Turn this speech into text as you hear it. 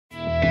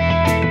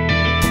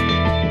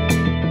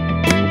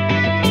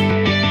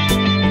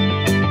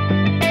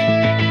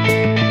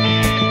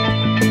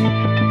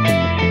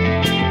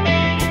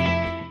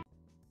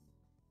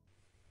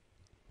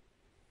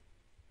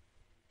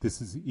This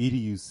is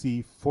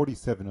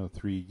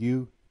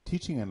EDUC4703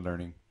 Teaching and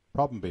Learning,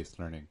 Problem-Based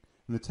Learning.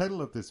 And the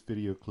title of this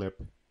video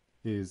clip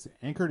is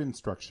Anchored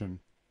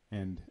Instruction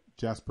and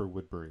Jasper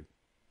Woodbury.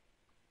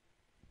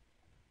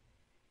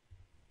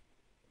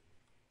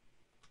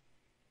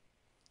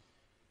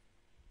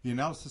 The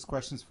analysis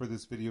questions for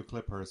this video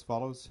clip are as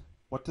follows.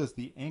 What does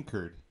the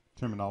anchored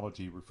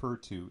terminology refer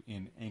to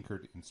in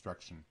anchored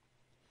instruction?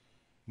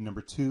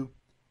 Number 2,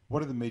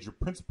 what are the major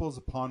principles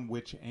upon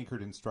which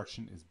anchored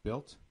instruction is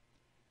built?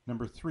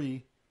 Number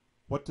 3,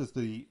 what does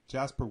the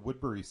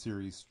Jasper-Woodbury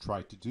series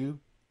try to do?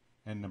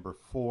 And number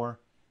 4,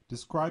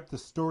 describe the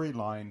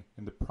storyline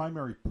and the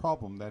primary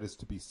problem that is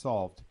to be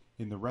solved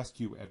in the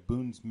rescue at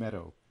Boone's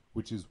Meadow,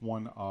 which is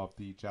one of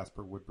the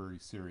Jasper-Woodbury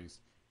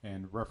series.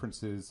 And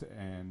references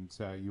and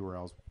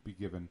URLs will be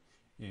given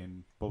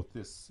in both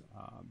this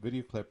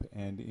video clip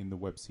and in the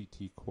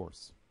WebCT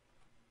course.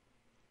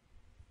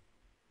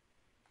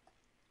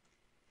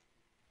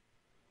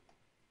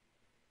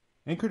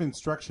 Anchored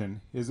instruction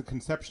is a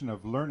conception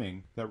of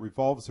learning that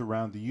revolves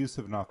around the use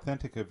of an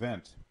authentic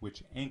event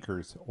which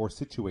anchors or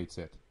situates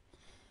it.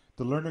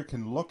 The learner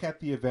can look at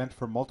the event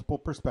from multiple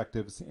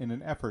perspectives in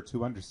an effort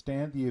to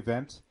understand the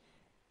event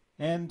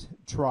and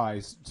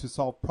tries to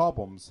solve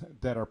problems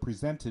that are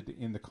presented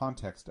in the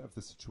context of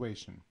the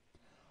situation.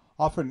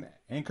 Often,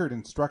 anchored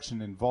instruction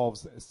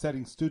involves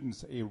setting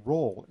students a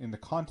role in the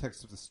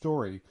context of the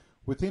story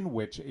within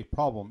which a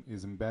problem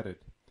is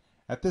embedded.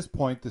 At this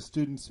point, the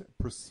students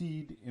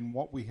proceed in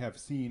what we have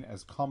seen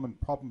as common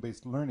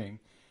problem-based learning,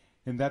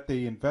 in that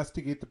they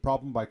investigate the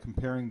problem by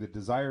comparing the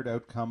desired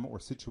outcome or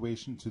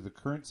situation to the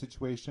current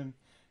situation.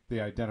 They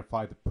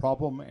identify the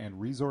problem and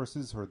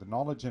resources, or the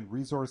knowledge and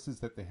resources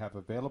that they have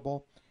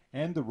available,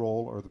 and the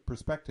role or the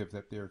perspective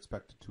that they are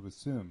expected to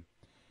assume.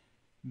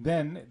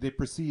 Then they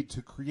proceed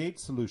to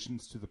create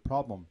solutions to the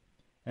problem.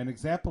 An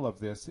example of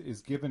this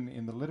is given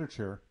in the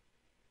literature,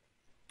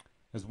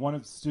 as one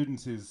of the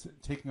students is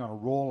taking on a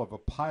role of a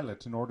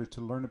pilot in order to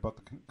learn about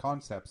the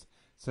concepts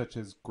such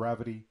as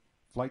gravity,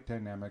 flight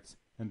dynamics,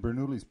 and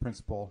Bernoulli's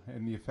principle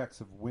and the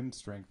effects of wind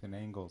strength and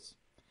angles.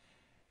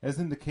 As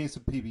in the case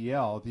of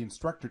PBL, the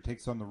instructor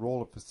takes on the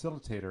role of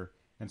facilitator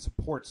and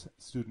supports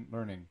student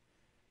learning.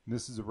 And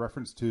this is a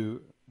reference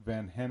to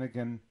Van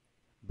Hannigan,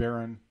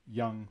 Barron,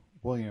 Young,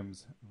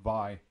 Williams,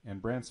 Vi, and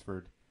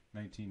Bransford,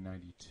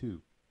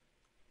 1992.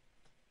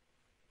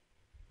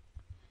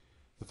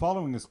 The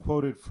following is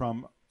quoted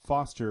from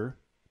Foster,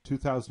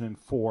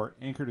 2004,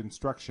 Anchored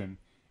Instruction,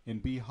 in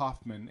B.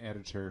 Hoffman,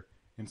 editor,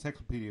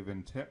 Encyclopedia of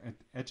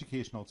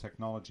Educational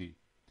Technology.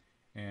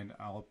 And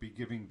I'll be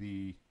giving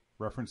the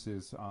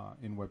references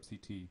in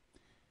WebCT.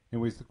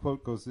 Anyways, the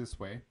quote goes this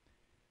way.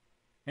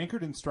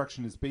 Anchored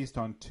instruction is based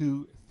on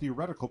two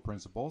theoretical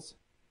principles.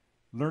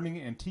 Learning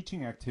and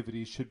teaching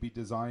activities should be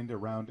designed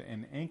around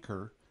an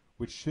anchor,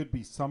 which should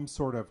be some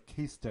sort of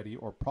case study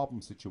or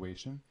problem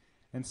situation.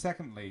 And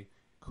secondly,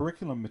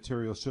 curriculum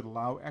materials should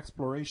allow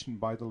exploration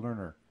by the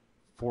learner,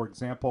 for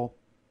example,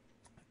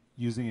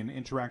 using an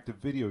interactive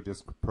video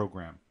disc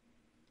program.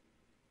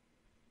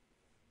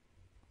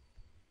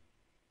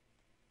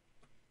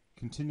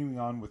 Continuing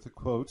on with the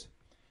quote,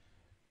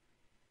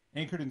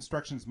 Anchored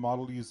Instructions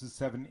model uses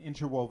 7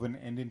 interwoven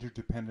and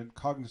interdependent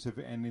cognitive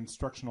and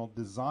instructional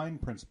design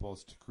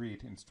principles to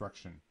create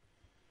instruction.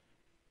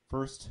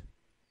 First,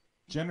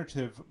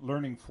 generative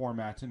learning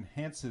format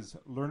enhances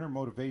learner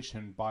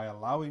motivation by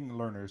allowing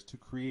learners to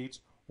create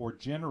or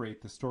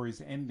generate the story's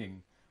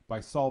ending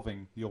by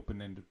solving the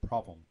open-ended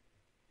problem.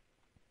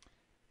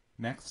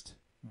 Next,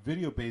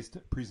 video-based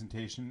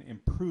presentation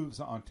improves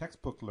on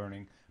textbook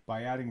learning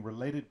by adding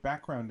related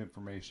background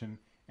information,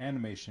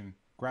 animation,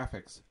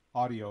 graphics,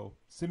 audio,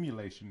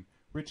 simulation,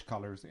 rich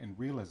colors, and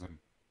realism.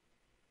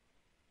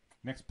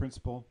 Next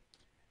principle,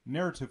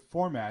 narrative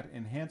format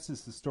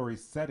enhances the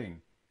story's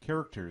setting,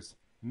 characters,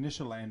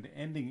 initial and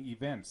ending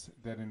events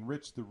that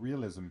enrich the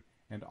realism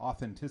and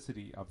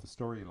authenticity of the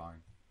storyline.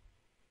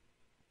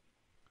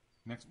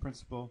 Next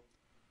principle,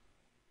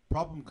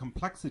 problem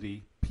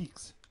complexity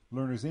piques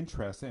learners'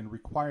 interest and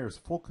requires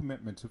full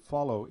commitment to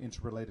follow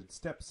interrelated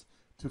steps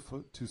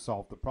to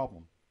solve the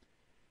problem.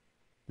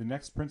 The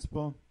next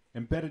principle,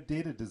 embedded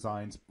data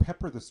designs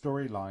pepper the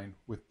storyline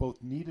with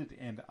both needed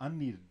and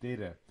unneeded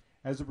data.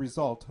 As a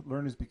result,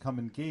 learners become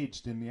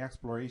engaged in the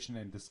exploration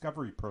and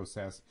discovery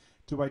process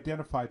to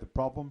identify the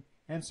problem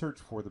and search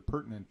for the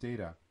pertinent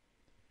data.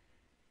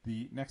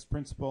 The next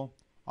principle,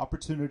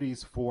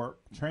 opportunities for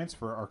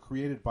transfer are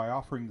created by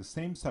offering the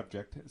same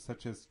subject,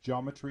 such as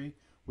geometry,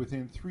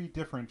 within 3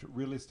 different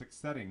realistic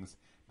settings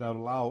that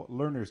allow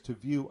learners to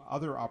view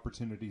other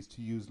opportunities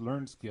to use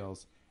learned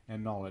skills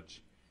and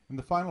knowledge. And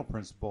the final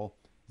principle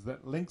is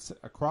that links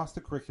across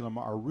the curriculum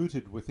are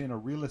rooted within a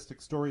realistic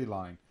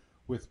storyline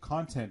with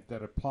content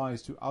that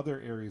applies to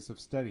other areas of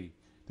study.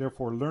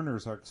 Therefore,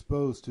 learners are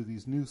exposed to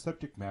these new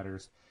subject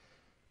matters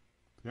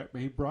that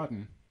may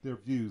broaden their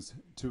views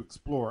to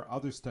explore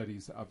other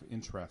studies of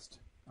interest."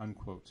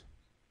 Unquote.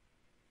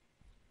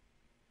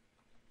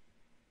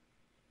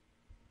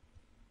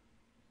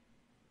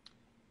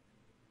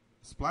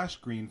 splash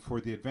screen for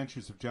the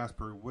Adventures of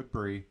Jasper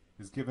Woodbury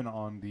is given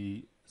on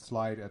the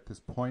slide at this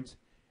point,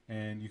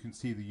 and you can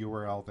see the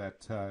URL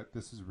that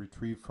this is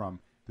retrieved from.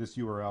 This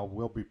URL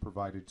will be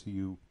provided to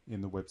you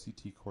in the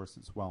WebCT course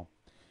as well.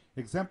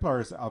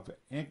 Exemplars of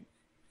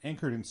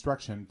anchored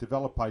instruction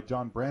developed by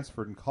John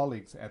Bransford and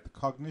colleagues at the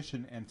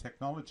Cognition and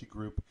Technology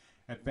Group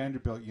at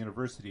Vanderbilt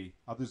University,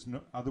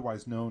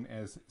 otherwise known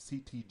as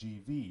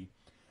CTGV,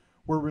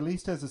 were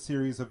released as a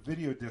series of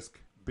video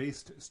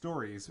disc-based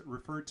stories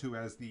referred to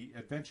as the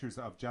Adventures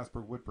of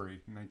Jasper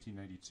Woodbury in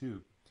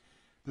 1992.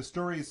 The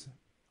stories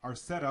are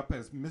set up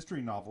as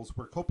mystery novels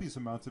where copious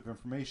amounts of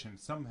information,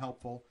 some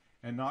helpful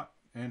and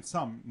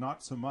some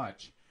not so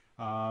much,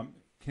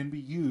 can be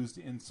used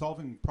in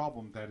solving a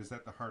problem that is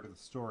at the heart of the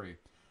story.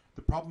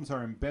 The problems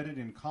are embedded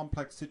in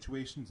complex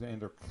situations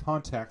and their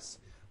contexts,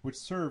 which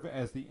serve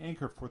as the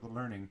anchor for the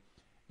learning,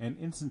 and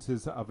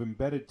instances of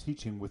embedded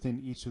teaching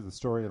within each of the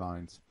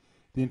storylines.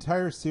 The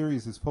entire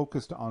series is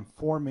focused on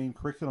 4 main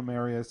curriculum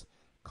areas: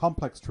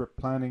 complex trip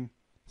planning,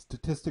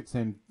 statistics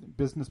and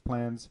business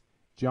plans,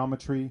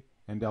 geometry,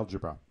 and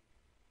algebra.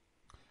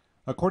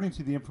 According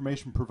to the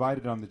information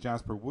provided on the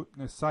Jasper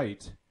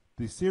site,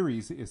 the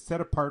series is set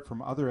apart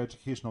from other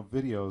educational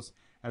videos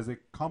as a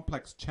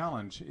complex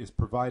challenge is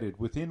provided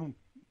within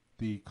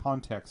the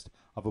context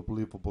of a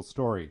believable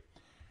story.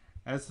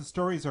 As the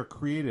stories are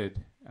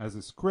created as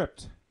a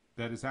script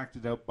that is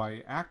acted out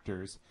by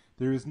actors,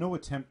 there is no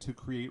attempt to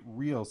create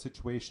real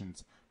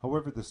situations.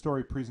 However, the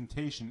story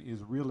presentation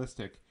is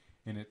realistic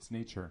in its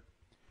nature.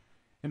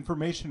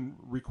 Information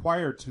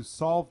required to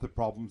solve the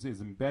problems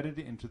is embedded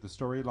into the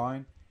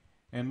storyline,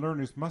 and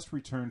learners must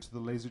return to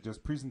the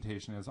Laserdisc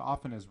presentation as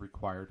often as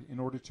required in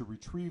order to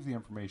retrieve the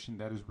information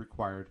that is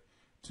required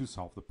to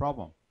solve the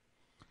problem.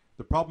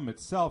 The problem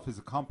itself is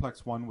a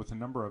complex one with a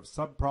number of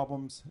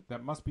sub-problems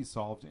that must be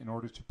solved in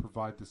order to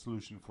provide the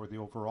solution for the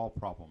overall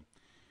problem.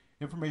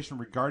 Information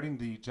regarding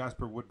the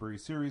Jasper Woodbury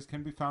series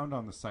can be found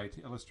on the site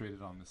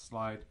illustrated on this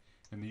slide,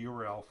 and the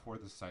URL for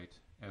the site,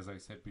 as I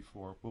said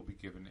before, will be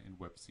given in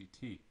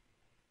WebCT.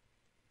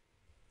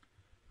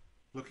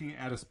 Looking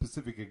at a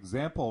specific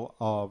example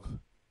of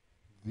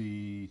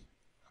the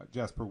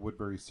Jasper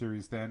Woodbury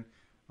series then,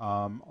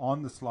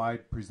 on the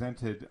slide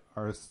presented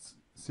are a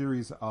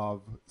series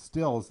of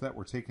stills that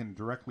were taken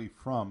directly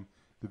from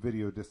the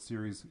video disc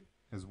series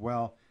as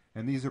well,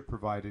 and these are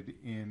provided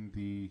in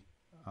the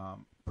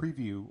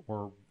preview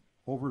or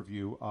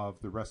overview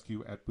of the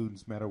rescue at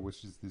Boone's Meadow,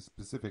 which is the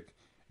specific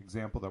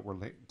example that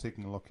we're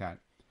taking a look at.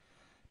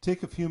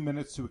 Take a few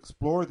minutes to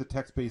explore the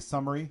text-based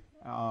summary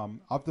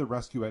of the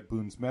rescue at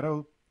Boone's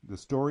Meadow, the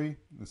story,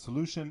 the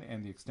solution,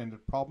 and the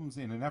extended problems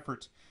in an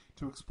effort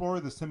to explore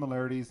the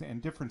similarities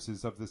and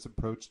differences of this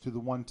approach to the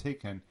one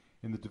taken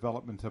in the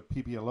development of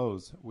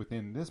PBLOs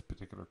within this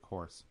particular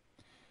course.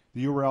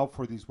 The URL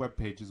for these web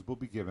pages will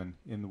be given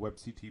in the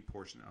WebCT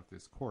portion of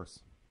this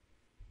course.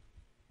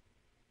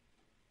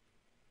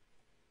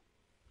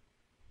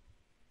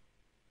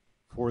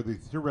 For the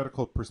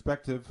theoretical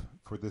perspective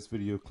for this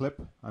video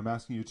clip, I'm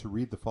asking you to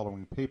read the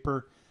following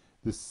paper,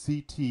 the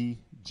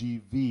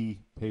CTGV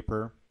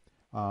paper,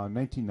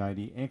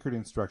 1990, Anchored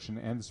Instruction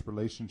and its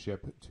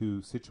Relationship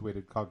to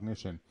Situated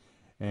Cognition.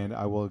 And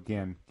I will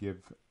again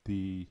give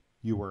the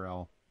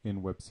URL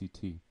in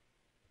WebCT.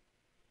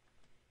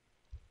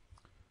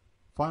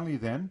 Finally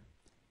then,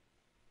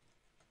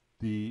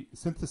 the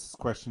synthesis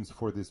questions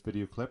for this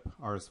video clip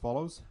are as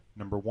follows.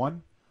 Number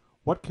 1,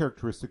 what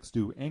characteristics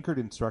do anchored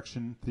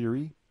instruction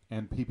theory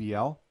and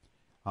PBL,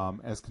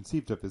 as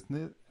conceived of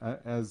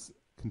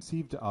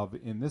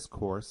in this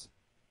course,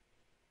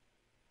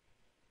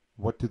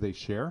 what do they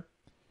share?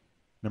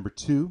 Number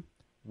 2,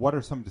 what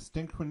are some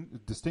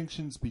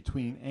distinctions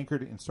between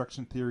anchored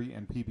instruction theory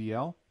and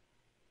PBL?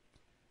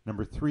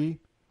 Number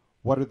 3,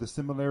 what are the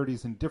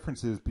similarities and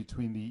differences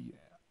between the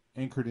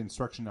anchored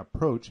instruction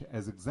approach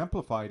as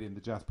exemplified in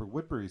the Jasper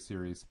Woodbury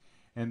series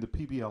and the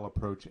PBL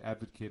approach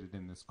advocated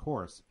in this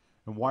course?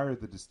 And why are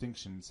the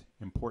distinctions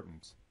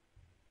important?